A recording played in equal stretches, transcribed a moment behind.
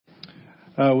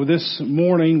This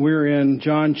morning we're in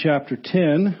John chapter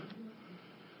 10.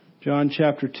 John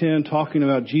chapter 10, talking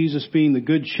about Jesus being the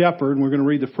Good Shepherd. And we're going to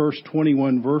read the first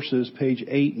 21 verses, page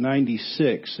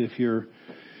 896, if you're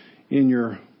in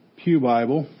your Pew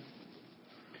Bible.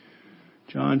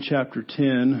 John chapter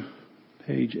 10,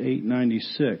 page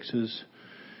 896. As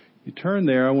you turn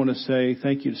there, I want to say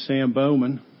thank you to Sam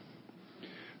Bowman.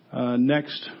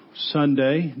 Next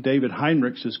Sunday, David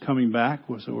Heinrichs is coming back,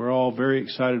 so we're all very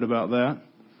excited about that.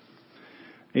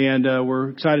 And we're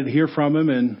excited to hear from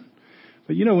him.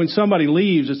 But you know, when somebody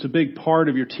leaves, it's a big part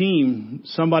of your team.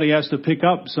 Somebody has to pick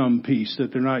up some piece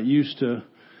that they're not used to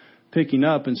picking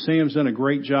up. And Sam's done a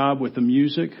great job with the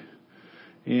music.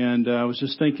 And I was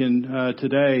just thinking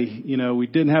today, you know, we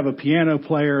didn't have a piano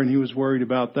player, and he was worried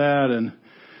about that. And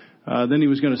then he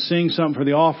was going to sing something for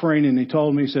the offering, and he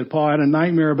told me, he said, "Paul, I had a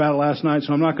nightmare about it last night,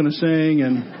 so I'm not going to sing."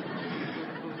 And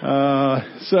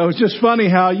so it's just funny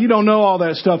how you don't know all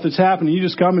that stuff that's happening. You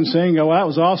just come and sing, go, "Well, that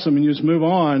was awesome," and you just move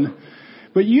on.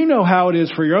 But you know how it is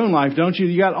for your own life, don't you?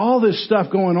 You got all this stuff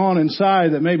going on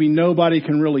inside that maybe nobody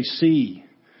can really see.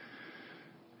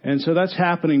 And so that's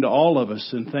happening to all of us.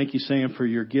 And thank you, Sam, for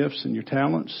your gifts and your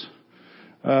talents.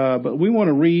 But we want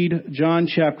to read John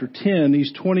chapter 10,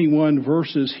 these 21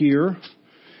 verses here.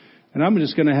 And I'm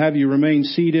just going to have you remain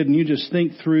seated and you just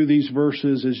think through these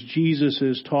verses as Jesus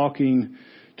is talking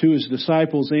to his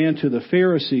disciples and to the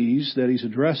Pharisees that he's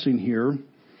addressing here.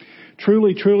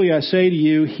 "Truly, truly, I say to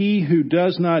you, he who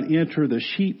does not enter the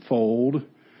sheepfold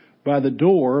by the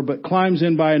door, but climbs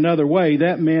in by another way,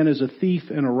 that man is a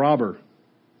thief and a robber.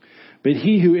 But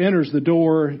he who enters the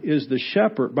door is the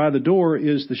shepherd. By the door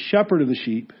is the shepherd of the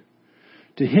sheep.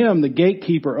 To him the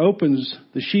gatekeeper opens,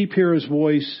 the sheep hear his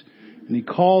voice, and he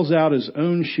calls out his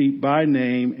own sheep by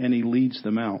name, and he leads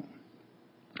them out.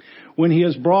 When he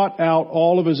has brought out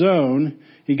all of his own,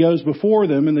 he goes before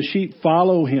them, and the sheep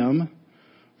follow him,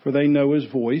 for they know his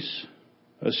voice.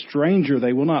 A stranger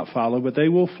they will not follow, but they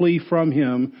will flee from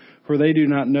him, for they do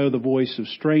not know the voice of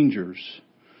strangers."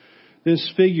 This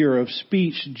figure of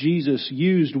speech Jesus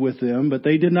used with them, but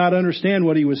they did not understand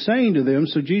what he was saying to them.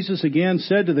 So Jesus again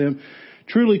said to them,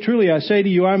 "Truly, truly, I say to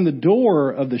you, I am the door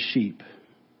of the sheep.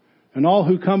 And all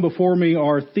who come before me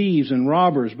are thieves and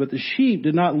robbers, but the sheep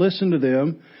did not listen to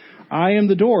them. I am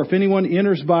the door. If anyone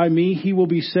enters by me, he will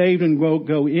be saved and will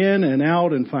go in and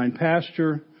out and find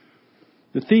pasture.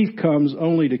 The thief comes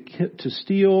only to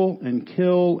steal and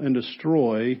kill and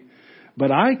destroy, but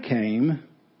I came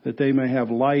that they may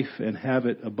have life and have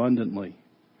it abundantly.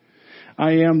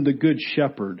 I am the good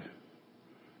shepherd.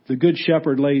 The good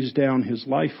shepherd lays down his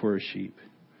life for his sheep.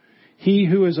 He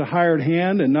who is a hired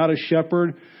hand and not a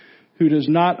shepherd, who does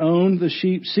not own the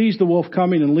sheep, sees the wolf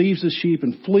coming and leaves the sheep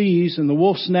and flees, and the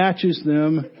wolf snatches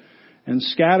them and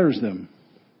scatters them.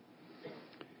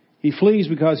 He flees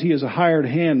because he is a hired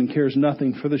hand and cares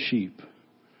nothing for the sheep.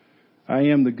 I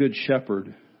am the good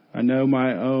shepherd. I know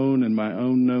my own, and my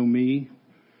own know me.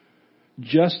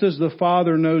 Just as the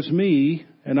Father knows me,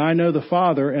 and I know the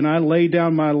Father, and I lay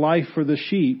down my life for the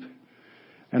sheep.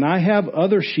 And I have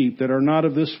other sheep that are not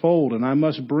of this fold, and I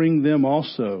must bring them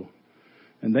also,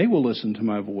 and they will listen to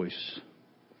my voice.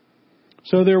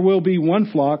 So there will be one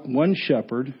flock, one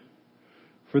shepherd.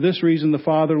 For this reason the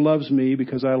Father loves me,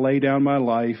 because I lay down my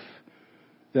life,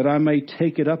 that I may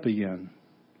take it up again.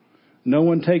 No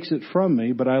one takes it from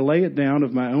me, but I lay it down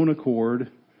of my own accord.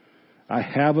 I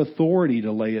have authority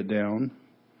to lay it down,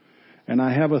 and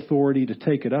I have authority to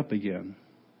take it up again.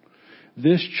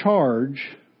 This charge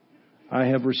I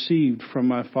have received from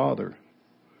my Father."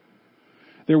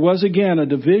 There was again a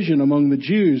division among the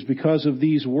Jews because of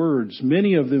these words.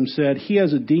 Many of them said, "He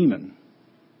has a demon.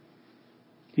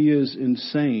 He is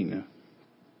insane.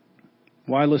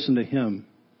 Why listen to him?"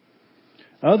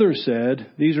 Others said,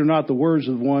 "These are not the words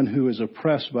of one who is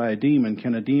oppressed by a demon.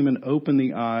 Can a demon open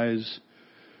the eyes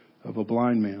of a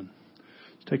blind man?"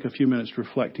 Let's take a few minutes to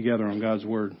reflect together on God's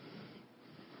Word.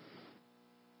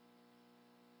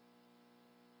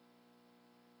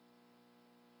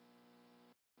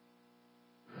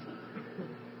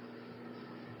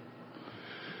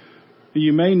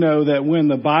 You may know that when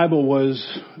the Bible was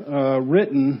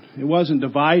written, it wasn't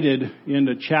divided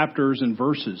into chapters and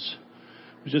verses.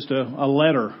 It was just a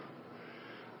letter.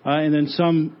 And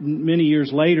then many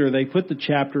years later, they put the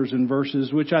chapters and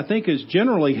verses, which I think is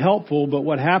generally helpful. But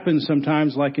what happens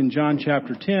sometimes, like in John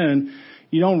chapter 10,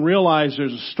 you don't realize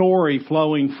there's a story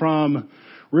flowing from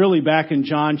really back in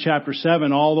John chapter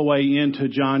 7 all the way into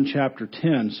John chapter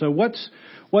 10. So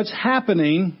what's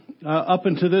happening up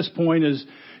until this point is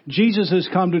Jesus has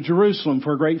come to Jerusalem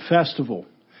for a great festival.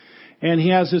 And he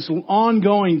has this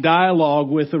ongoing dialogue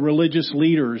with the religious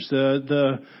leaders,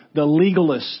 the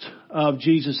legalists of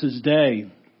Jesus'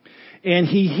 day. And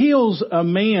he heals a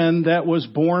man that was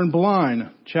born blind,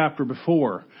 chapter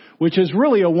before, which is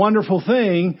really a wonderful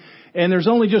thing. And there's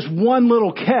only just one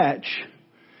little catch.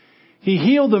 He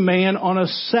healed the man on a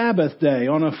Sabbath day,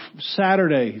 on a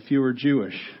Saturday, if you were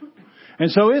Jewish. And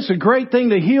so it's a great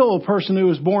thing to heal a person who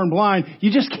was born blind.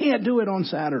 You just can't do it on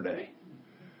Saturday.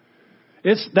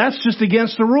 That's just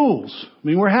against the rules. I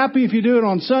mean, we're happy if you do it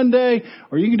on Sunday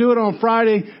or you can do it on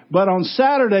Friday, but on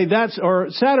Saturday,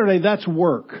 that's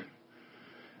work.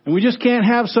 And we just can't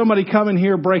have somebody come in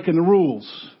here breaking the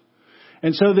rules.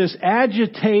 And so this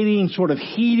agitating, sort of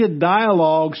heated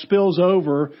dialogue spills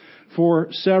over for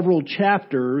several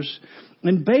chapters.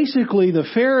 And basically the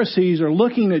Pharisees are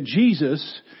looking at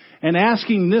Jesus and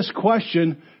asking this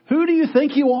question, who do you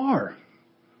think you are?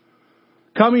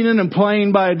 Coming in and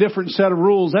playing by a different set of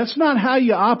rules. That's not how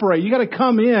you operate. You got to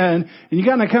come in and you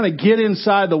got to kind of get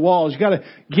inside the walls. You got to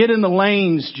get in the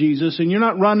lanes, Jesus, and you're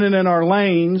not running in our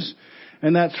lanes.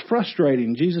 And that's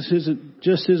frustrating. Jesus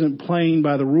isn't playing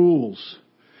by the rules.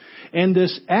 And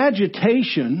this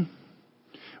agitation,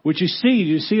 which you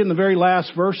see in the very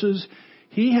last verses,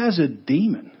 he has a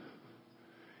demon.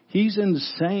 He's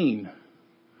insane.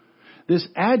 This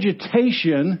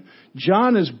agitation,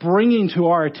 John is bringing to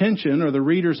our attention, or the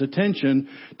reader's attention,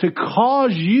 to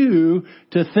cause you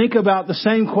to think about the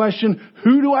same question,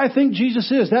 who do I think Jesus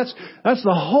is? That's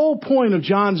the whole point of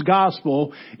John's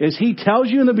gospel, is he tells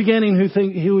you in the beginning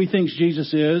who he thinks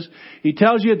Jesus is. He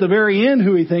tells you at the very end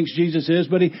who he thinks Jesus is,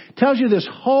 but he tells you this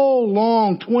whole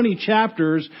long 20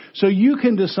 chapters so you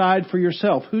can decide for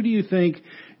yourself, who do you think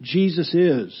Jesus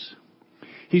is?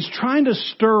 He's trying to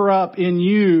stir up in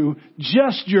you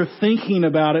just your thinking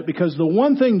about it, because the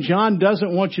one thing John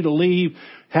doesn't want you to leave,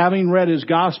 having read his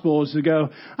gospel, is to go,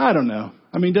 I don't know.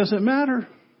 I mean, does it matter?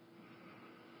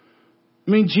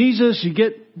 I mean, Jesus, you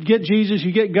get Jesus,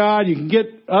 you get God, you can get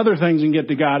other things and get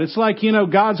to God. It's like,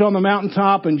 God's on the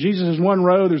mountaintop and Jesus is one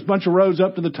road. There's a bunch of roads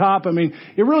up to the top. I mean,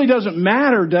 it really doesn't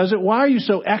matter, does it? Why are you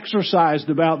so exercised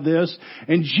about this?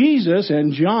 And Jesus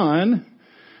and John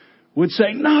would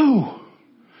say, no.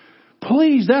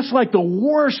 Please, that's like the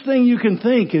worst thing you can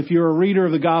think if you're a reader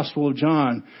of the Gospel of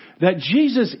John. That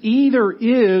Jesus either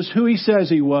is who he says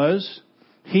he was,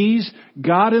 he's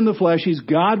God in the flesh, he's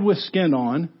God with skin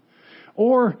on,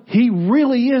 or he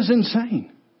really is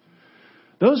insane.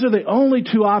 Those are the only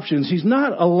two options. He's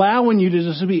not allowing you to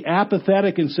just be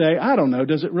apathetic and say, I don't know,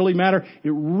 does it really matter?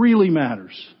 It really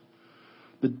matters.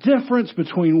 The difference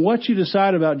between what you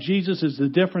decide about Jesus is the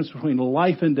difference between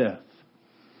life and death.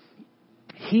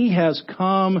 He has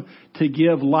come to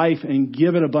give life and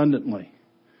give it abundantly.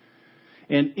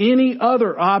 And any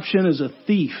other option is a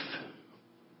thief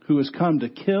who has come to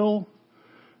kill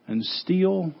and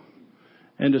steal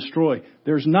and destroy.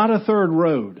 There's not a third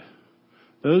road.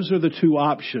 Those are the two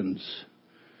options.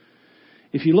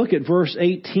 If you look at verse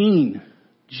 18,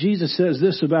 Jesus says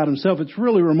this about himself. It's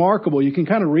really remarkable. You can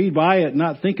kind of read by it and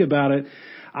not think about it.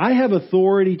 I have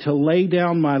authority to lay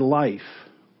down my life.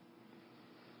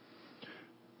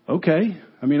 Okay.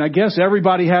 I mean, I guess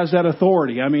everybody has that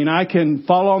authority. I mean, I can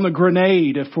fall on the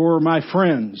grenade for my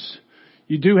friends.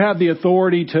 You do have the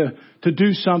authority to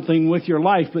do something with your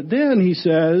life. But then he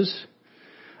says,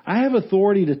 I have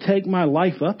authority to take my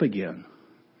life up again.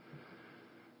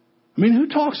 I mean, who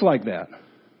talks like that?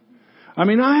 I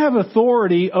mean, I have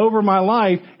authority over my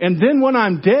life, and then when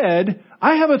I'm dead,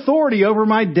 I have authority over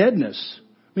my deadness.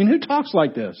 I mean, who talks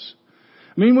like this?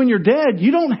 I mean, when you're dead,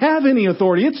 you don't have any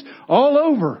authority. It's all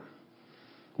over.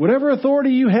 Whatever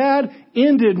authority you had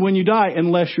ended when you die,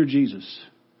 unless you're Jesus.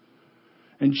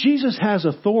 And Jesus has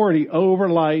authority over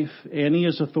life, and he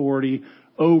has authority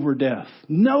over death.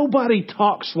 Nobody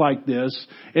talks like this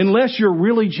unless you're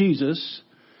really Jesus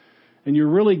and you're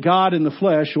really God in the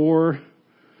flesh, or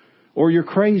you're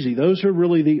crazy. Those are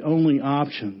really the only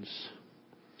options.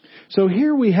 So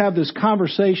here we have this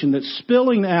conversation that's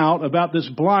spilling out about this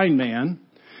blind man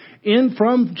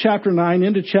from chapter 9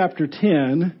 into chapter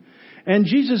 10. And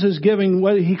Jesus is giving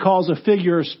what he calls a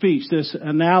figure of speech, this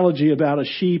analogy about a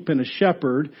sheep and a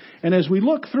shepherd. And as we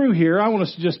look through here, I want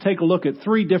us to just take a look at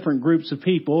three different groups of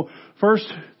people.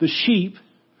 First, the sheep.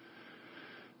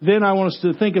 Then I want us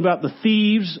to think about the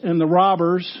thieves and the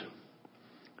robbers.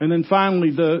 And then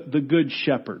finally, the good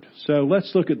shepherd. So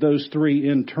let's look at those three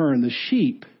in turn. The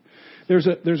sheep. There's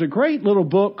a great little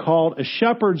book called A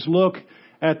Shepherd's Look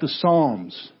at the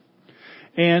Psalms.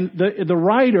 And the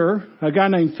writer, a guy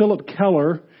named Philip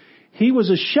Keller, he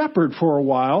was a shepherd for a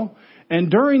while. And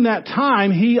during that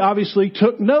time, he obviously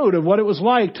took note of what it was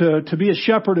like to be a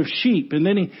shepherd of sheep. And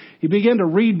then he began to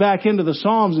read back into the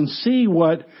Psalms and see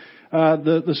what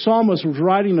the psalmist was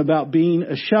writing about being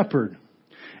a shepherd.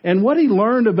 And what he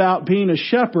learned about being a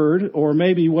shepherd, or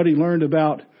maybe what he learned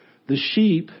about the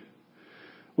sheep,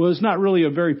 was not really a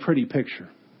very pretty picture.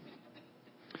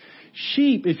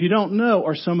 Sheep, if you don't know,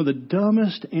 are some of the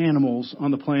dumbest animals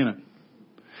on the planet.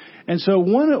 And so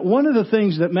one of the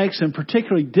things that makes them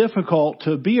particularly difficult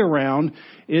to be around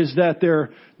is that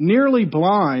they're nearly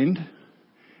blind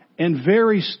and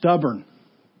very stubborn.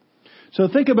 So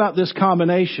think about this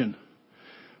combination.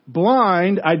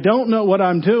 Blind, I don't know what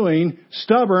I'm doing.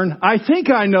 Stubborn, I think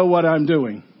I know what I'm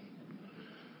doing.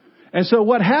 And so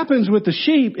what happens with the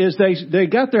sheep is they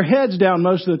got their heads down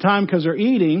most of the time because they're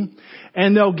eating,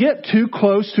 and they'll get too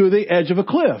close to the edge of a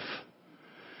cliff.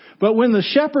 But when the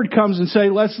shepherd comes and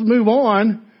say, let's move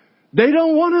on, they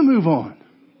don't want to move on.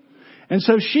 And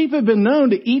so sheep have been known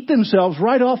to eat themselves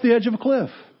right off the edge of a cliff.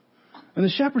 And the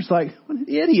shepherd's like, what an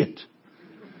idiot.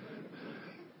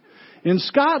 In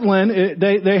Scotland,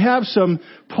 they have some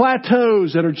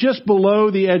plateaus that are just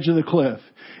below the edge of the cliff.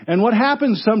 And what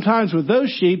happens sometimes with those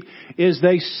sheep is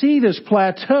they see this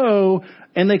plateau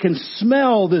and they can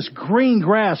smell this green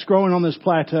grass growing on this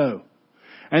plateau.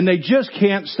 And they just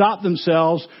can't stop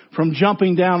themselves from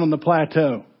jumping down on the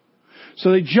plateau.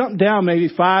 So they jump down maybe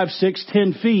 5, 6,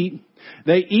 10 feet.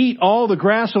 They eat all the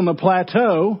grass on the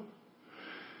plateau.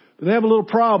 But they have a little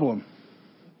problem.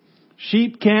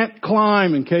 Sheep can't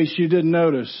climb, in case you didn't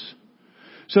notice.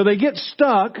 So they get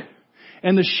stuck,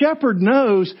 and the shepherd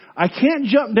knows, I can't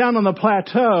jump down on the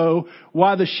plateau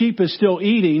while the sheep is still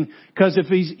eating, because if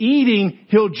he's eating,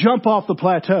 he'll jump off the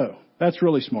plateau. That's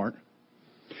really smart.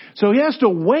 So he has to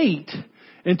wait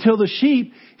until the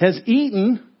sheep has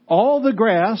eaten all the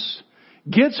grass,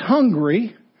 gets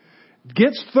hungry,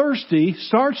 gets thirsty,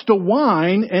 starts to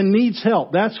whine, and needs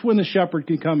help. That's when the shepherd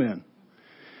can come in.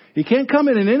 He can't come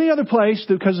in any other place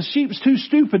because the sheep's too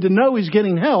stupid to know he's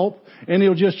getting help, and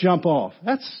he'll just jump off.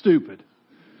 That's stupid.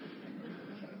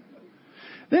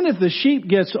 Then if the sheep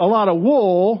gets a lot of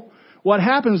wool, what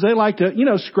happens, they like to,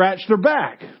 scratch their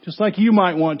back, just like you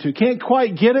might want to. Can't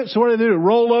quite get it, so what do?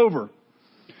 Roll over.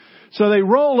 So they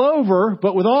roll over,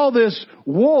 but with all this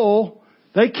wool,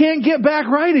 they can't get back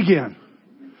right again.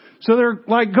 So they're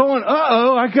like going,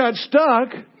 uh-oh, I got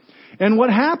stuck. And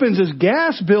what happens is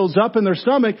gas builds up in their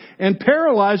stomach and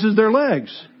paralyzes their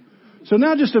legs. So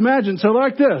now just imagine, so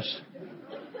like this.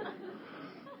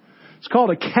 It's called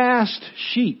a cast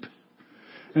sheep.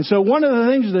 And so one of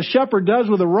the things the shepherd does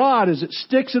with a rod is it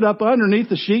sticks it up underneath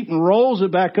the sheep and rolls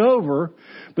it back over.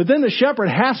 But then the shepherd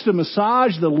has to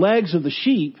massage the legs of the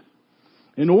sheep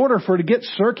in order for it to get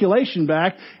circulation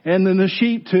back, and then the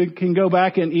sheep can go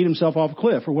back and eat himself off a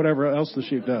cliff or whatever else the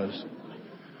sheep does.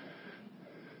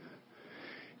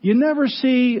 You never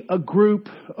see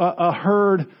a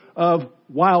herd of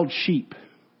wild sheep,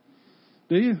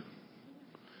 do you?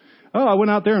 Oh, I went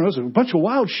out there and there was a bunch of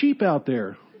wild sheep out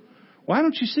there. Why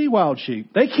don't you see wild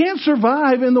sheep? They can't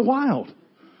survive in the wild.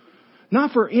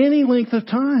 Not for any length of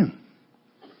time.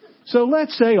 So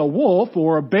let's say a wolf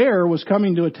or a bear was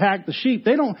coming to attack the sheep.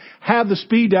 They don't have the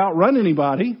speed to outrun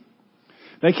anybody.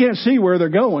 They can't see where they're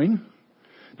going.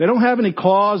 They don't have any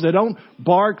claws. They don't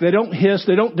bark. They don't hiss.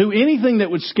 They don't do anything that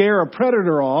would scare a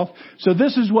predator off. So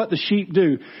this is what the sheep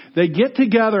do. They get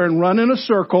together and run in a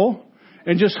circle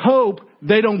and just hope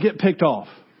they don't get picked off.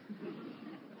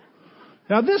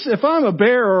 Now if I'm a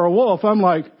bear or a wolf, I'm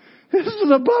like, this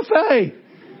is a buffet.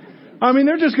 I mean,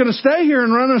 they're just going to stay here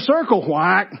and run in a circle.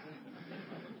 Whack.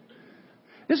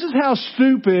 This is how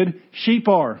stupid sheep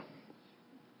are.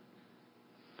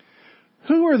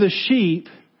 Who are the sheep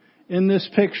in this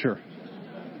picture?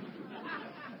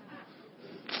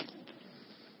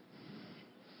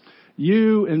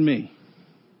 You and me.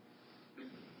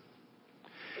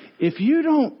 If you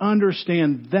don't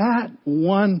understand that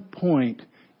one point,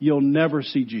 you'll never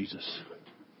see Jesus.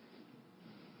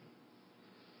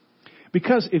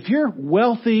 Because if you're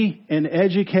wealthy and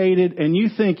educated and you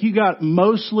think you got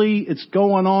mostly it's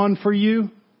going on for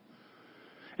you,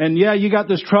 and yeah, you got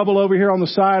this trouble over here on the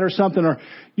side or something, or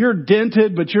you're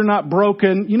dented but you're not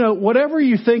broken, whatever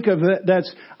you think of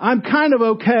that's, I'm kind of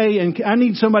okay and I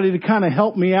need somebody to kind of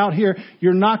help me out here,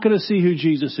 you're not going to see who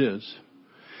Jesus is.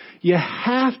 You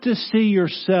have to see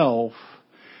yourself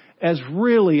as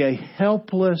really a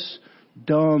helpless,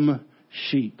 dumb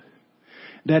sheep.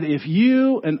 That if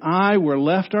you and I were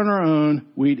left on our own,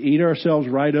 we'd eat ourselves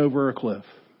right over a cliff.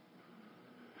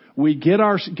 We'd get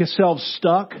ourselves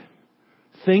stuck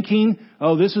thinking,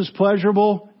 oh, this is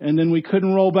pleasurable, and then we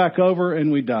couldn't roll back over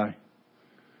and we'd die.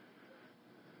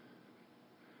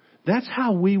 That's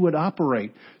how we would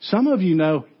operate. Some of you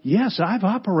know, yes, I've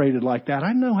operated like that.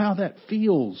 I know how that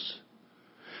feels.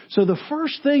 So the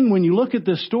first thing when you look at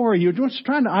this story, you're just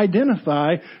trying to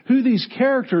identify who these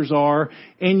characters are,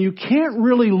 and you can't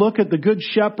really look at the Good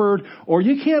Shepherd, or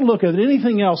you can't look at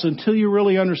anything else until you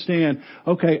really understand,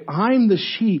 okay, I'm the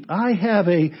sheep. I have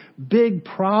a big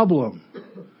problem.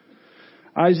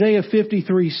 Isaiah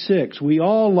 53:6, we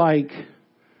all like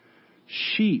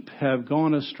sheep have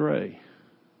gone astray.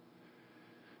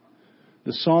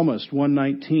 The psalmist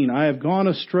 119, I have gone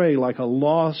astray like a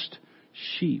lost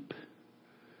sheep.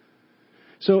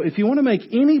 So if you want to make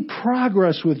any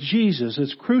progress with Jesus,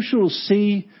 it's crucial to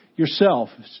see yourself.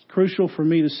 It's crucial for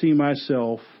me to see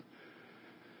myself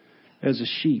as a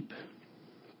sheep.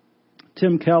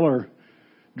 Tim Keller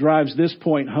drives this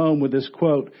point home with this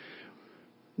quote.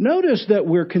 Notice that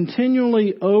we're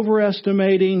continually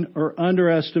overestimating or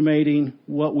underestimating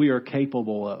what we are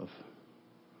capable of.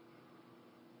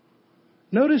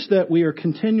 Notice that we are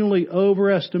continually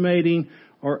overestimating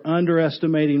or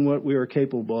underestimating what we are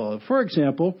capable of. For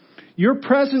example, your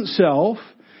present self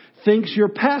thinks your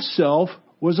past self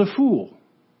was a fool.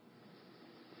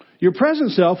 Your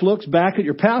present self looks back at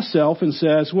your past self and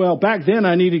says, well, back then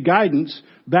I needed guidance.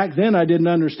 Back then I didn't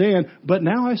understand, but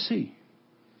now I see.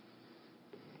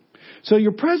 So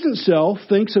your present self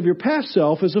thinks of your past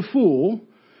self as a fool,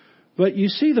 but you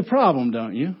see the problem,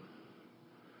 don't you?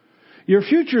 Your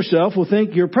future self will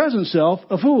think your present self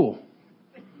a fool.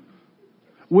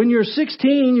 When you're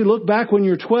 16, you look back when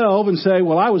you're 12 and say,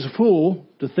 well, I was a fool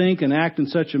to think and act in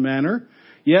such a manner.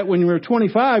 Yet when you're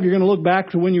 25, you're going to look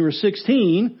back to when you were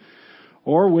 16.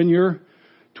 Or when you're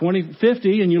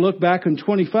 50 and you look back in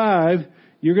 25,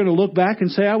 you're going to look back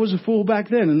and say, I was a fool back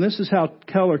then. And this is how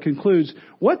Keller concludes.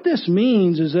 What this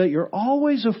means is that you're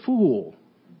always a fool.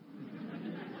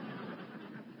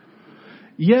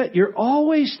 Yet you're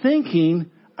always thinking,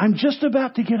 I'm just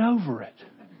about to get over it.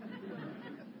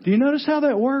 Do you notice how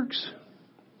that works?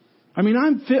 I mean,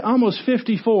 I'm almost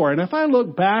 54, and if I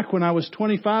look back when I was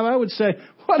 25, I would say,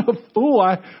 what a fool.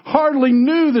 I hardly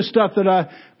knew the stuff that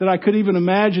I could even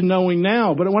imagine knowing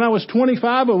now. But when I was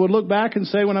 25, I would look back and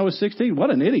say when I was 16,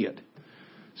 what an idiot.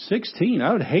 16,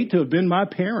 I would hate to have been my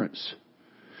parents.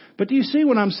 But do you see,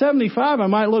 when I'm 75, I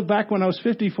might look back when I was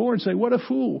 54 and say, what a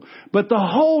fool. But the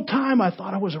whole time I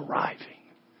thought I was arriving.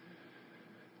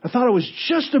 I thought I was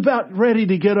just about ready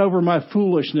to get over my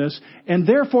foolishness, and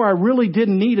therefore I really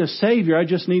didn't need a Savior. I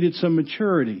just needed some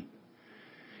maturity.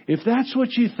 If that's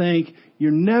what you think, you're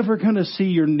never going to see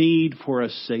your need for a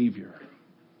Savior.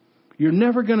 You're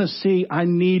never going to see, I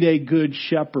need a good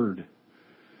shepherd.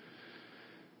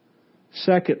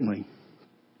 Secondly,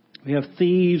 we have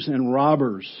thieves and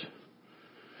robbers.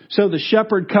 So the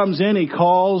shepherd comes in, he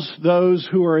calls those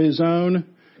who are his own.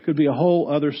 Could be a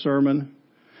whole other sermon.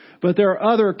 But there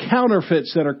are other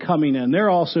counterfeits that are coming in. They're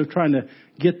also trying to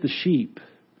get the sheep.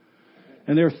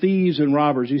 And they're thieves and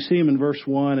robbers. You see them in verse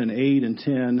 1 and 8 and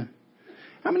 10.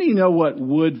 How many of you know what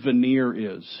wood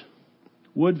veneer is?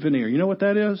 Wood veneer. You know what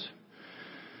that is?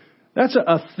 That's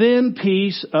a thin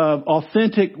piece of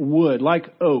authentic wood,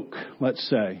 like oak, let's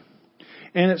say.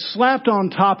 And it's slapped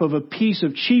on top of a piece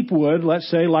of cheap wood, let's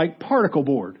say, like particle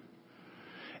board.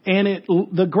 And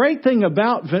the great thing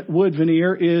about wood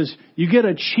veneer is you get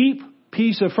a cheap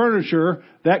piece of furniture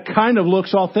that kind of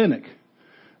looks authentic.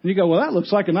 And you go, well, that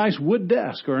looks like a nice wood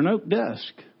desk or an oak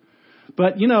desk.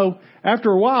 But,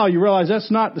 after a while, you realize that's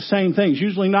not the same thing. It's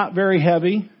usually not very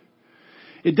heavy.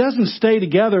 It doesn't stay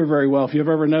together very well, if you've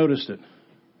ever noticed it.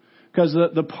 Because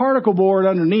the particle board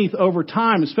underneath, over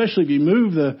time, especially if you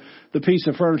move the piece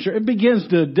of furniture, it begins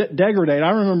to degrade. I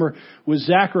remember with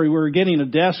Zachary, we were getting a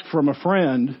desk from a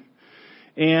friend,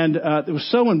 and it was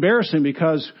so embarrassing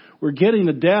because we're getting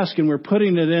the desk and we're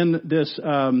putting it in this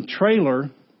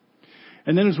trailer,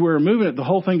 and then as we were moving it, the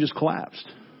whole thing just collapsed.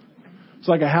 It's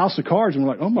like a house of cards, and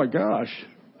we're like, oh my gosh,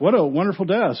 what a wonderful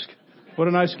desk. What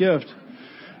a nice gift.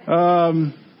 But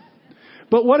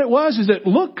what it was is it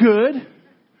looked good,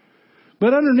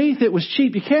 but underneath it was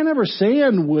cheap. You can't ever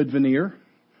sand wood veneer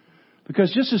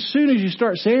because just as soon as you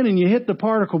start sanding, you hit the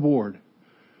particle board.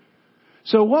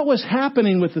 So what was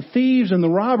happening with the thieves and the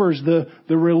robbers, the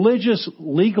religious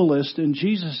legalist in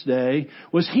Jesus' day,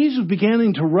 was he was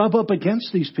beginning to rub up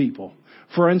against these people.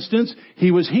 For instance, he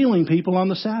was healing people on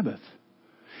the Sabbath.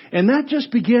 And that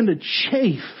just began to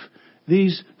chafe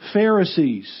these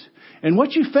Pharisees. And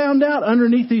what you found out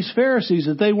underneath these Pharisees is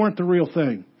that they weren't the real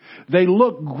thing. They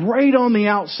look great on the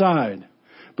outside.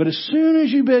 But as soon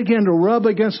as you begin to rub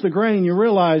against the grain, you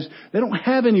realize they don't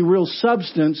have any real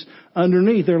substance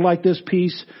underneath. They're like this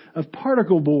piece of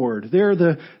particle board. They're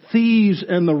the thieves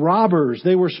and the robbers.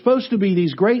 They were supposed to be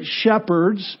these great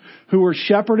shepherds who were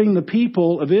shepherding the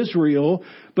people of Israel,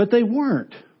 but they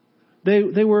weren't.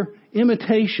 They were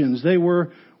imitations. They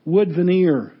were wood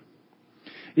veneer.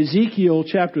 Ezekiel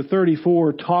chapter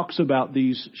 34 talks about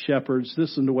these shepherds.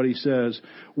 Listen to what he says.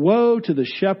 Woe to the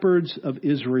shepherds of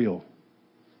Israel,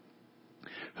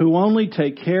 who only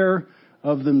take care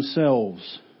of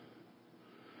themselves.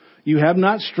 You have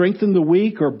not strengthened the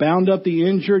weak or bound up the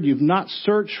injured. You've not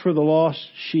searched for the lost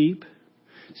sheep.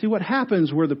 See, what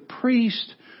happens where the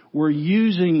priests were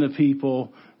using the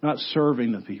people, not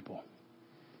serving the people.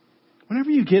 Whenever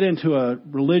you get into a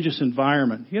religious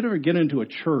environment, you ever get into a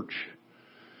church,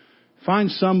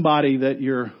 find somebody that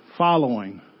you're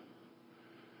following.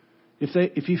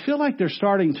 If you feel like they're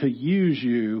starting to use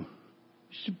you,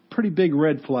 it's a pretty big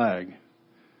red flag.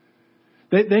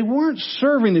 They weren't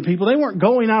serving the people. They weren't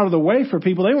going out of the way for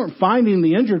people. They weren't finding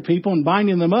the injured people and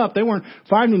binding them up. They weren't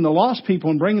finding the lost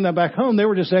people and bringing them back home. They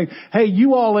were just saying, hey,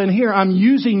 you all in here, I'm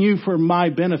using you for my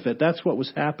benefit. That's what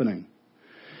was happening.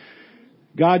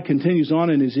 God continues on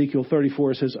in Ezekiel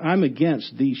 34. It says, I'm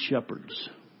against these shepherds.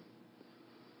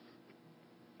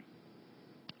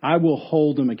 I will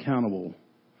hold them accountable.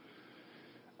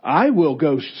 I will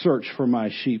go search for my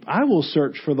sheep. I will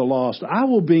search for the lost. I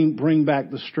will bring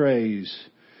back the strays.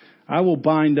 I will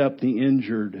bind up the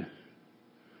injured.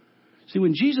 See,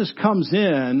 when Jesus comes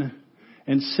in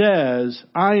and says,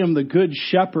 I am the good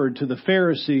shepherd to the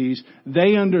Pharisees,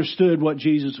 they understood what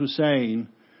Jesus was saying,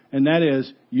 and that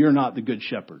is, you're not the good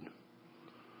shepherd.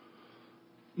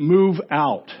 Move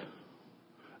out.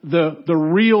 The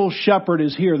real shepherd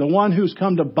is here, the one who's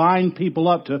come to bind people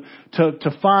up,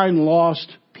 to find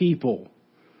lost people.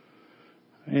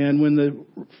 And when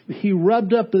he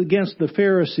rubbed up against the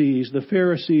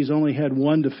Pharisees only had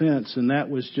one defense, and that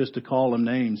was just to call him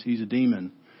names. He's a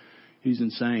demon. He's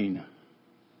insane.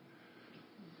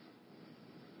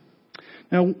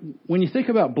 Now, when you think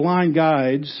about blind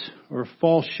guides or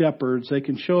false shepherds, they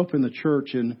can show up in the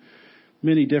church in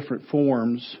many different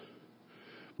forms,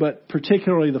 but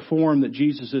particularly the form that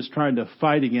Jesus is trying to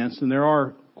fight against, and there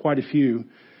are quite a few.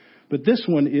 But this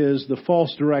one is the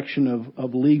false direction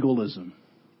of legalism.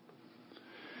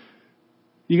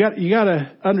 You got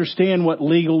to understand what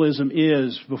legalism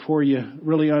is before you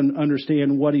really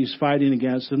understand what he's fighting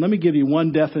against. And let me give you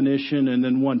one definition and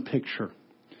then one picture.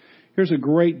 Here's a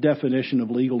great definition of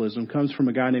legalism. It comes from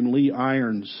a guy named Lee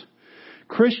Irons.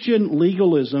 Christian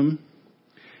legalism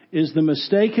is the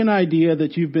mistaken idea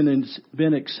that you've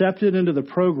been accepted into the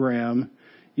program,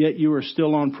 yet you are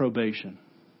still on probation.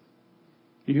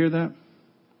 You hear that?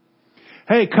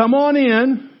 Hey, come on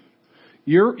in.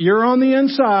 You're on the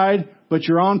inside, but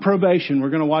you're on probation. We're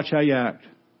going to watch how you act.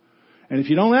 And if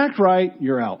you don't act right,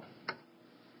 you're out.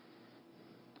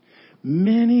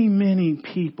 Many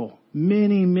people,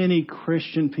 many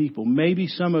Christian people, maybe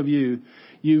some of you,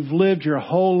 you've lived your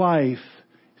whole life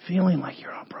feeling like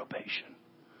you're on probation.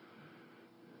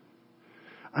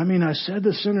 I said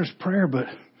the sinner's prayer, but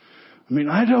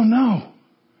I don't know.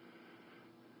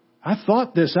 I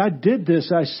thought this, I did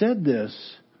this, I said this.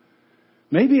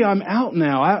 Maybe I'm out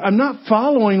now. I'm not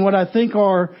following what I think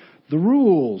are the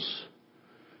rules.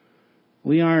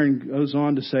 Lee Iron goes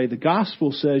on to say, the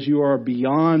gospel says you are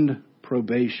beyond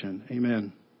probation.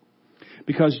 Amen.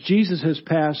 Because Jesus has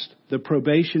passed the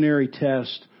probationary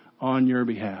test on your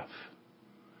behalf.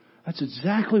 That's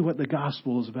exactly what the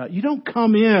gospel is about. You don't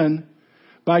come in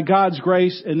by God's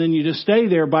grace and then you just stay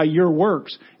there by your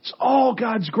works. It's all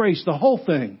God's grace, the whole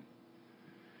thing.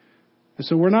 And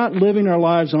so we're not living our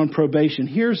lives on probation.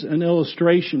 Here's an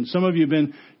illustration. Some of you have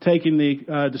been taking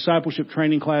the discipleship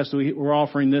training class that we're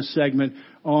offering this segment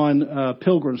on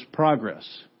Pilgrim's Progress.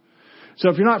 So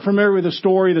if you're not familiar with the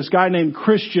story, this guy named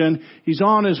Christian, he's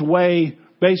on his way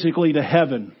basically to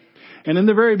heaven. And in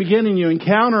the very beginning, you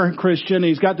encounter a Christian.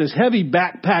 He's got this heavy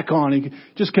backpack on. He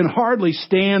just can hardly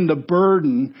stand the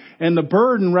burden. And the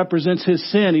burden represents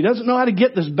his sin. He doesn't know how to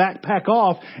get this backpack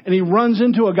off. And he runs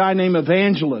into a guy named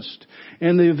Evangelist.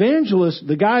 And the evangelist,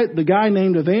 the guy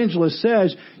named Evangelist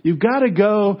says, you've got to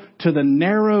go to the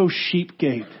narrow sheep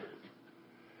gate.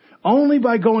 Only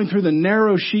by going through the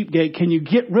narrow sheep gate can you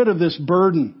get rid of this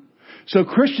burden. So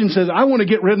Christian says, I want to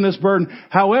get rid of this burden.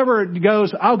 However it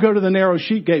goes, I'll go to the narrow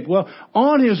sheep gate. Well,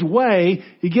 on his way,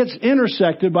 he gets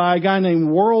intersected by a guy named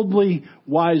Worldly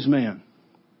Wise Man.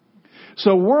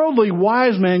 So Worldly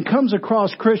Wise Man comes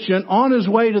across Christian on his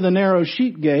way to the narrow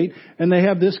sheep gate, and they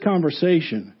have this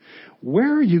conversation.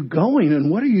 Where are you going, and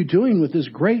what are you doing with this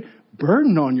great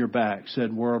burden on your back?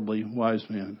 Said Worldly Wise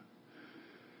Man.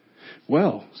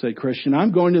 Well, said Christian,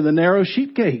 I'm going to the narrow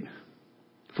sheep gate.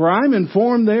 For I'm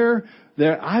informed there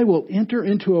that I will enter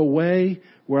into a way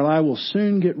where I will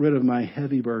soon get rid of my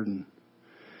heavy burden.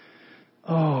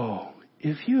 Oh,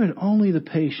 if you had only the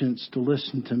patience to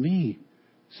listen to me,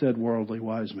 said worldly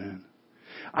wise man.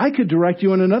 I could direct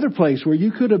you in another place where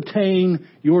you could obtain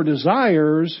your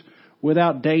desires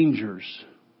without dangers.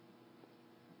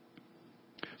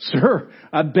 Sir,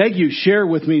 I beg you, share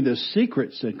with me the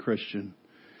secret, said Christian.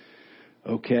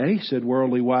 Okay, said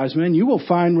worldly wise man, you will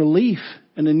find relief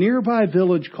in a nearby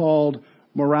village called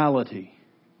Morality.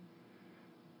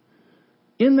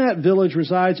 In that village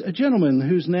resides a gentleman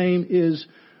whose name is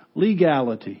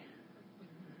Legality.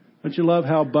 Don't you love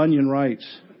how Bunyan writes?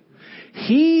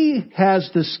 He has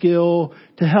the skill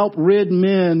to help rid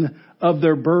men of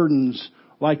their burdens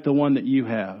like the one that you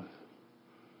have.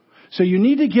 So you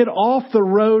need to get off the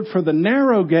road for the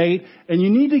narrow gate, and you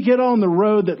need to get on the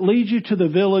road that leads you to the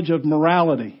village of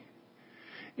Morality.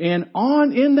 And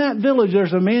in that village,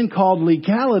 there's a man called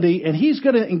Legality, and he's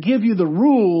going to give you the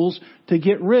rules to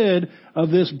get rid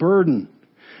of this burden.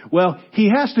 Well, he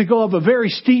has to go up a very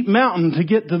steep mountain to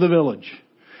get to the village.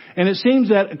 And it seems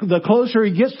that the closer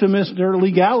he gets to Mr.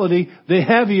 Legality, the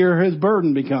heavier his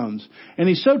burden becomes. And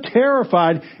he's so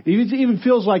terrified, he even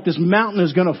feels like this mountain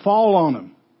is going to fall on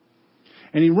him.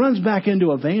 And he runs back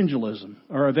into evangelist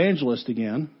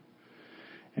again.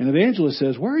 And evangelist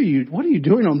says, what are you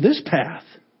doing on this path?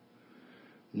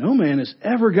 No man has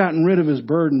ever gotten rid of his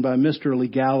burden by Mr.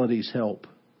 Legality's help.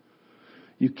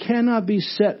 You cannot be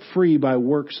set free by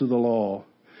works of the law.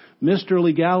 Mr.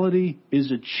 Legality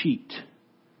is a cheat.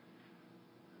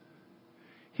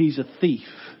 He's a thief.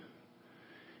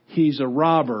 He's a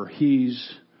robber. He's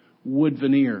wood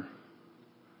veneer.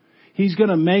 He's going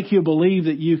to make you believe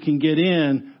that you can get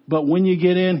in, but when you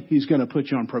get in, he's going to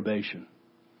put you on probation.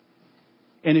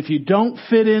 And if you don't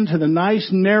fit into the nice,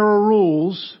 narrow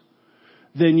rules,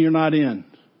 then you're not in.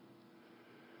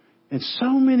 And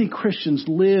so many Christians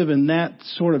live in that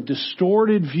sort of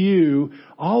distorted view,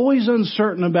 always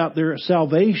uncertain about their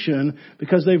salvation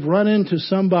because they've run into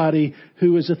somebody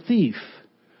who is a thief,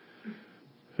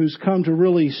 who's come to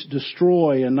really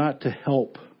destroy and not to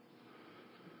help.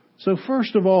 So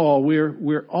first of all,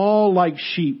 we're all like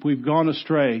sheep. We've gone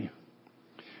astray.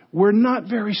 We're not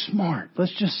very smart.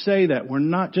 Let's just say that.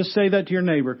 Just say that to your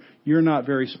neighbor. You're not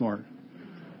very smart.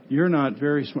 You're not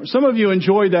very smart. Some of you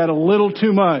enjoy that a little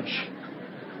too much.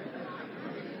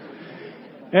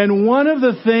 And one of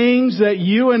the things that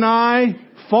you and I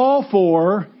fall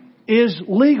for is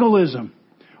legalism.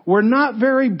 We're not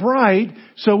very bright,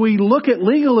 so we look at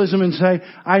legalism and say,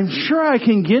 I'm sure I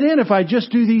can get in if I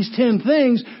just do these 10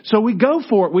 things. So we go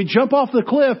for it. We jump off the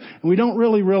cliff, and we don't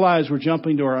really realize we're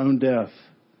jumping to our own death.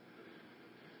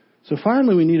 So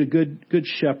finally, we need a good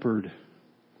shepherd.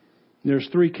 There's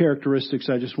 3 characteristics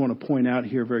I just want to point out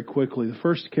here very quickly. The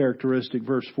first characteristic,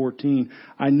 verse 14,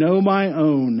 I know my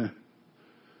own.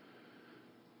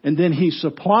 And then he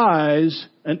supplies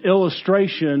an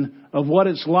illustration of what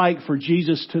it's like for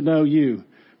Jesus to know you.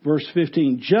 Verse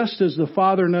 15, just as the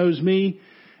Father knows me,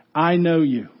 I know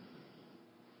you.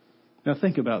 Now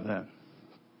think about that.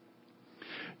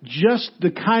 Just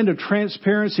the kind of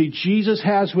transparency Jesus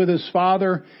has with his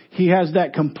Father, he has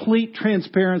that complete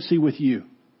transparency with you.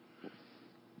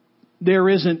 There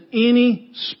isn't any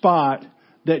spot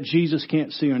that Jesus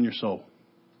can't see on your soul.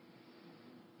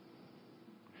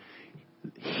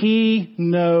 He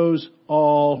knows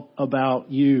all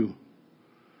about you.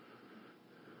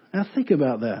 Now think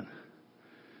about that.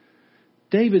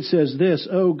 David says this,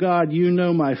 oh God, you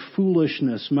know my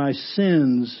foolishness. My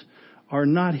sins are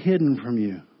not hidden from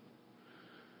you.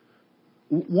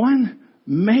 One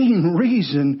main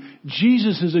reason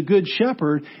Jesus is a good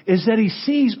shepherd is that he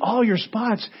sees all your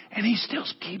spots and he still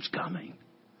keeps coming.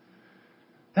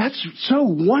 That's so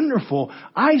wonderful.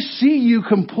 I see you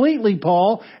completely,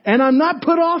 Paul, and I'm not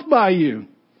put off by you.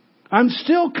 I'm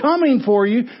still coming for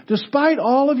you despite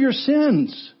all of your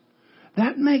sins.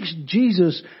 That makes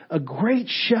Jesus a great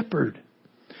shepherd.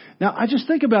 Now, I just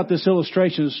think about this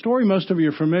illustration, a story most of you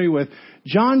are familiar with.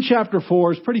 John chapter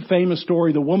 4 is a pretty famous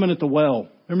story, the woman at the well.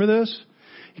 Remember this?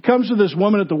 He comes to this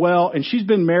woman at the well, and she's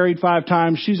been married 5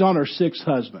 times. She's on her 6th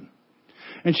husband.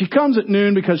 And she comes at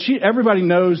noon because everybody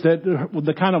knows that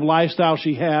the kind of lifestyle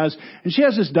she has. And she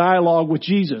has this dialogue with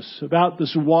Jesus about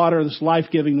this water, this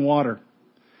life-giving water.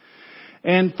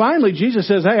 And finally, Jesus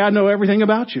says, hey, I know everything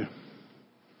about you.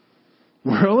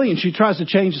 Really? And she tries to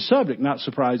change the subject, not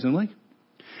surprisingly.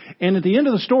 And at the end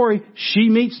of the story, she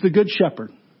meets the good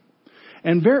shepherd.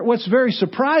 And what's very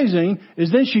surprising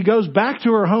is then she goes back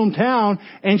to her hometown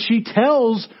and she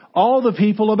tells all the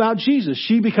people about Jesus.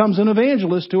 She becomes an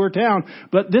evangelist to her town.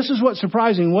 But this is what's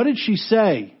surprising. What did she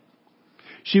say?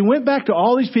 She went back to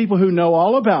all these people who know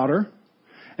all about her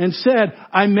and said,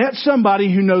 I met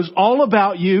somebody who knows all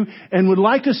about you and would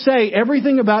like to say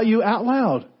everything about you out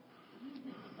loud.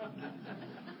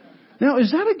 Now,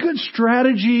 is that a good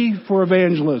strategy for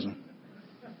evangelism?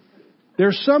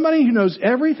 There's somebody who knows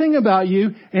everything about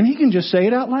you and he can just say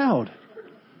it out loud.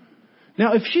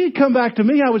 Now, if she had come back to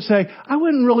me, I would say, I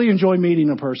wouldn't really enjoy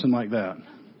meeting a person like that.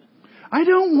 I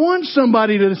don't want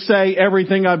somebody to say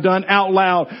everything I've done out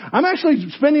loud. I'm actually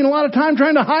spending a lot of time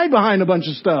trying to hide behind a bunch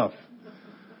of stuff.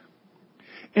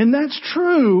 And that's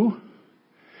true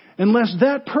unless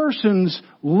that person's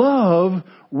love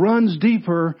runs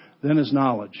deeper than his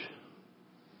knowledge.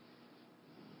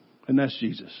 And that's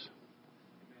Jesus.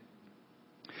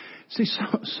 See,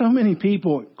 so many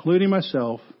people, including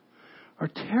myself, are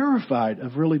terrified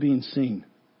of really being seen.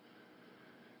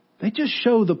 They just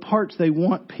show the parts they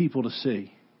want people to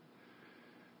see.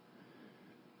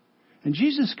 And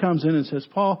Jesus comes in and says,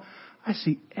 Paul, I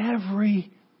see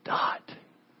every dot.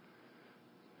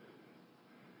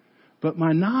 But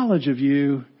my knowledge of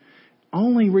you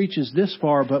only reaches this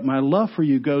far, but my love for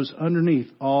you goes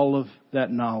underneath all of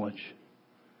that knowledge.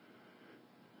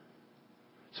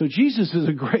 So Jesus is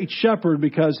a great shepherd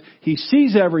because he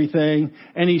sees everything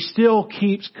and he still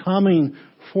keeps coming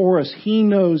for us. He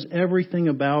knows everything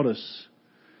about us.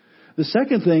 The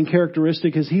second thing,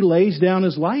 characteristic, is he lays down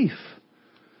his life.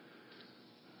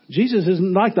 Jesus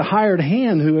isn't like the hired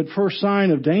hand who at first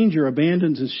sign of danger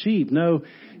abandons his sheep. No,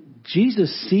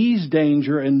 Jesus sees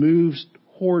danger and moves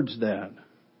towards that.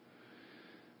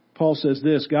 Paul says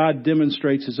this, God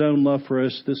demonstrates his own love for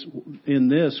us in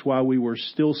this, while we were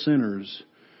still sinners,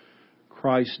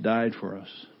 Christ died for us.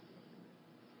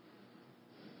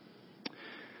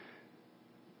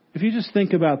 If you just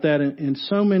think about that, in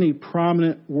so many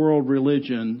prominent world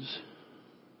religions,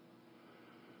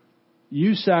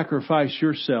 you sacrifice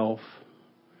yourself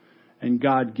and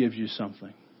God gives you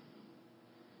something.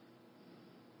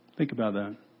 Think about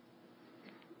that.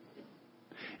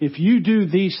 If you do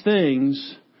these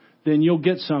things, then you'll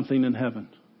get something in heaven.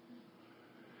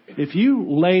 If you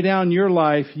lay down your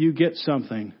life, you get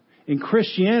something. In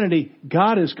Christianity,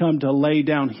 God has come to lay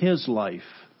down his life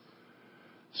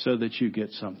so that you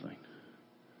get something.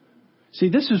 See,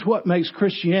 this is what makes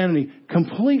Christianity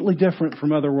completely different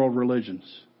from other world religions.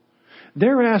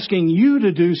 They're asking you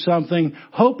to do something,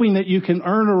 hoping that you can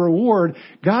earn a reward.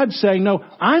 God's saying, no,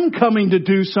 I'm coming to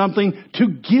do something to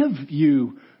give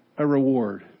you a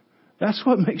reward. That's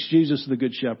what makes Jesus the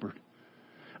Good Shepherd.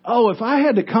 Oh, if I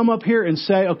had to come up here and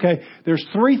say, okay, there's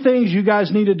 3 things you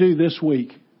guys need to do this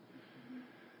week,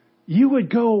 you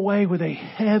would go away with a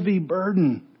heavy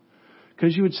burden.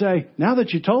 Because you would say, now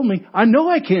that you told me, I know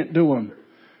I can't do them.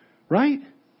 Right?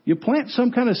 You plant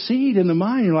some kind of seed in the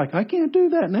mind. You're like, I can't do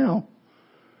that now.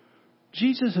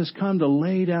 Jesus has come to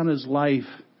lay down his life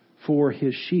for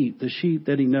his sheep, the sheep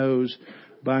that he knows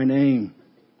by name.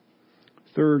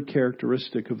 Third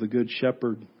characteristic of the Good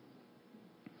Shepherd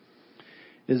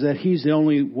is that he's the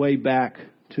only way back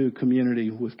to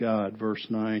community with God. Verse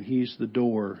 9, he's the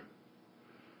door.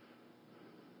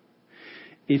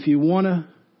 If you want to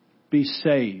be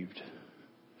saved,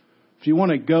 if you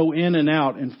want to go in and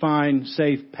out and find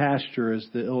safe pasture, as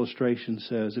the illustration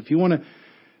says, if you want to,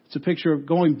 it's a picture of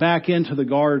going back into the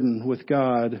garden with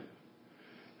God,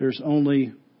 there's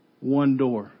only one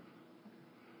door.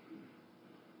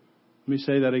 Let me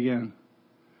say that again.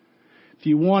 If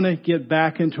you want to get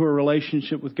back into a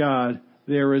relationship with God,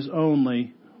 there is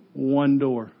only one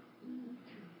door.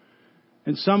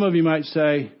 And some of you might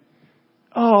say,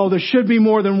 oh, there should be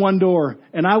more than one door.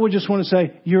 And I would just want to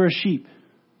say, you're a sheep.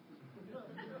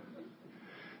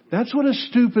 That's what a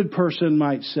stupid person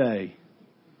might say.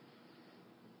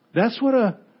 That's what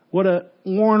a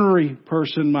ornery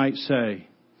person might say.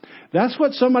 That's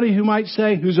what somebody who might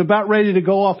say who's about ready to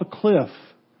go off a cliff.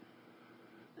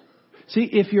 See,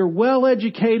 if you're well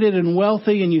educated and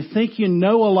wealthy and you think you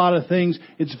know a lot of things,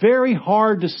 it's very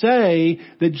hard to say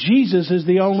that Jesus is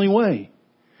the only way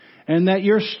and that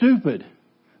you're stupid.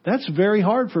 That's very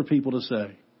hard for people to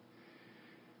say.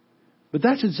 But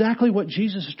that's exactly what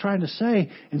Jesus is trying to say,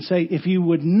 and say, if you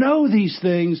would know these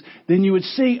things, then you would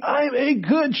see, I'm a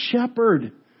good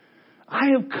shepherd.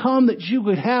 I have come that you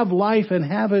could have life and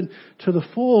have it to the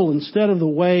full instead of the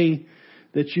way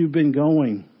that you've been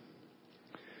going.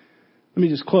 Let me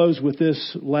just close with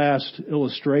this last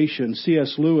illustration.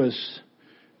 C.S. Lewis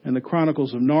in the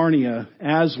Chronicles of Narnia,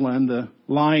 Aslan, the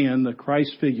lion, the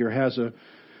Christ figure, has a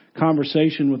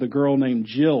conversation with a girl named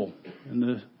Jill in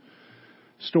the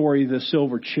story, The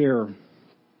Silver Chair.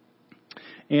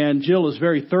 And Jill is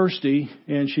very thirsty,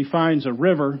 and she finds a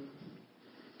river,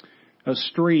 a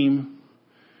stream,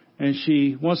 and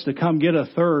she wants to come get a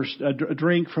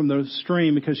drink from the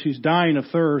stream because she's dying of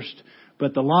thirst,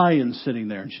 but the lion's sitting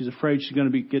there, and she's afraid she's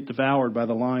going to get devoured by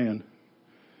the lion.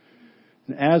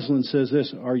 And Aslan says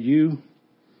this, Are you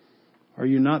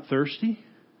not thirsty?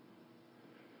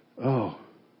 Oh,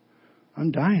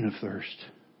 I'm dying of thirst.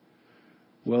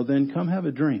 Well, then come have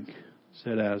a drink,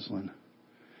 said Aslan.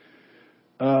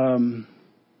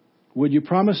 Would you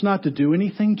promise not to do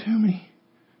anything to me?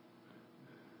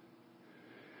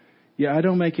 Yeah, I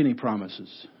don't make any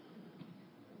promises.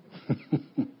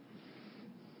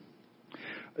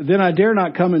 Then I dare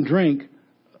not come and drink.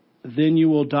 Then you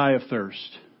will die of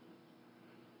thirst.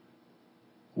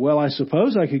 Well, I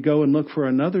suppose I could go and look for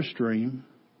another stream.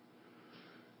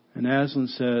 And Aslan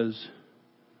says,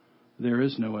 there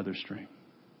is no other stream.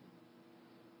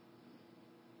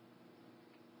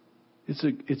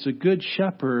 It's a good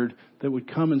shepherd that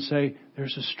would come and say,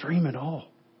 there's a stream at all.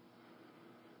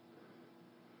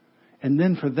 And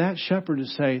then for that shepherd to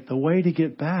say, the way to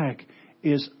get back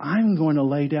is I'm going to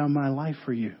lay down my life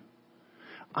for you.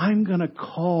 I'm going to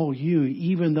call you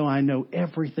even though I know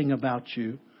everything about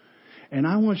you. And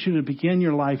I want you to begin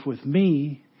your life with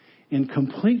me in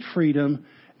complete freedom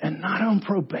and not on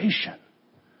probation.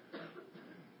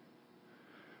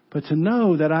 But to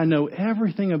know that I know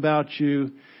everything about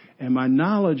you and my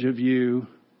knowledge of you,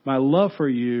 my love for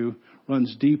you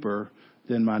runs deeper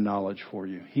than my knowledge for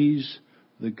you. He's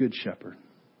the good shepherd.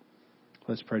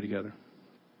 Let's pray together.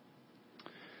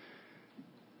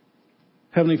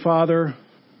 Heavenly Father,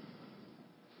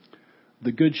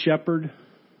 the good shepherd,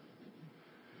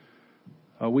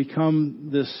 we come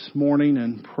this morning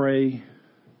and pray.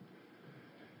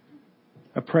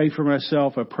 I pray for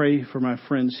myself. I pray for my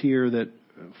friends here that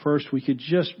first we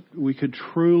could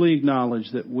truly acknowledge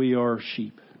that we are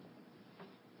sheep,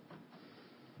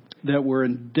 that we're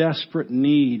in desperate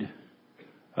need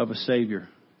of a Savior.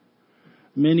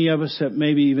 Many of us have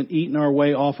maybe even eaten our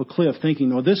way off a cliff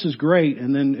thinking, well, this is great,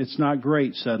 and then it's not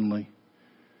great suddenly.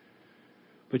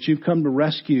 But you've come to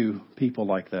rescue people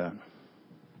like that.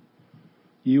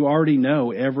 You already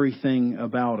know everything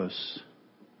about us.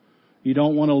 You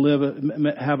don't want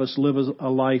to have us live a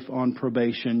life on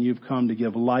probation. You've come to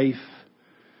give life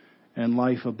and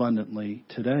life abundantly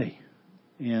today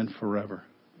and forever.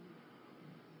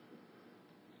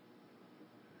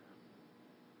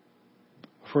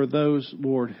 For those,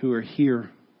 Lord, who are here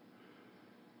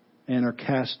and are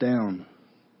cast down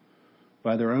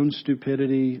by their own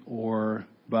stupidity or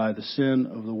by the sin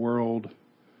of the world,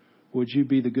 would you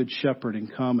be the good shepherd and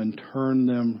come and turn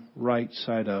them right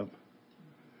side up?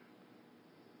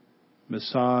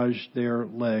 Massage their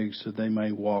legs so they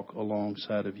may walk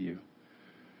alongside of you.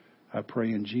 I pray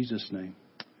in Jesus' name.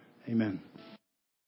 Amen.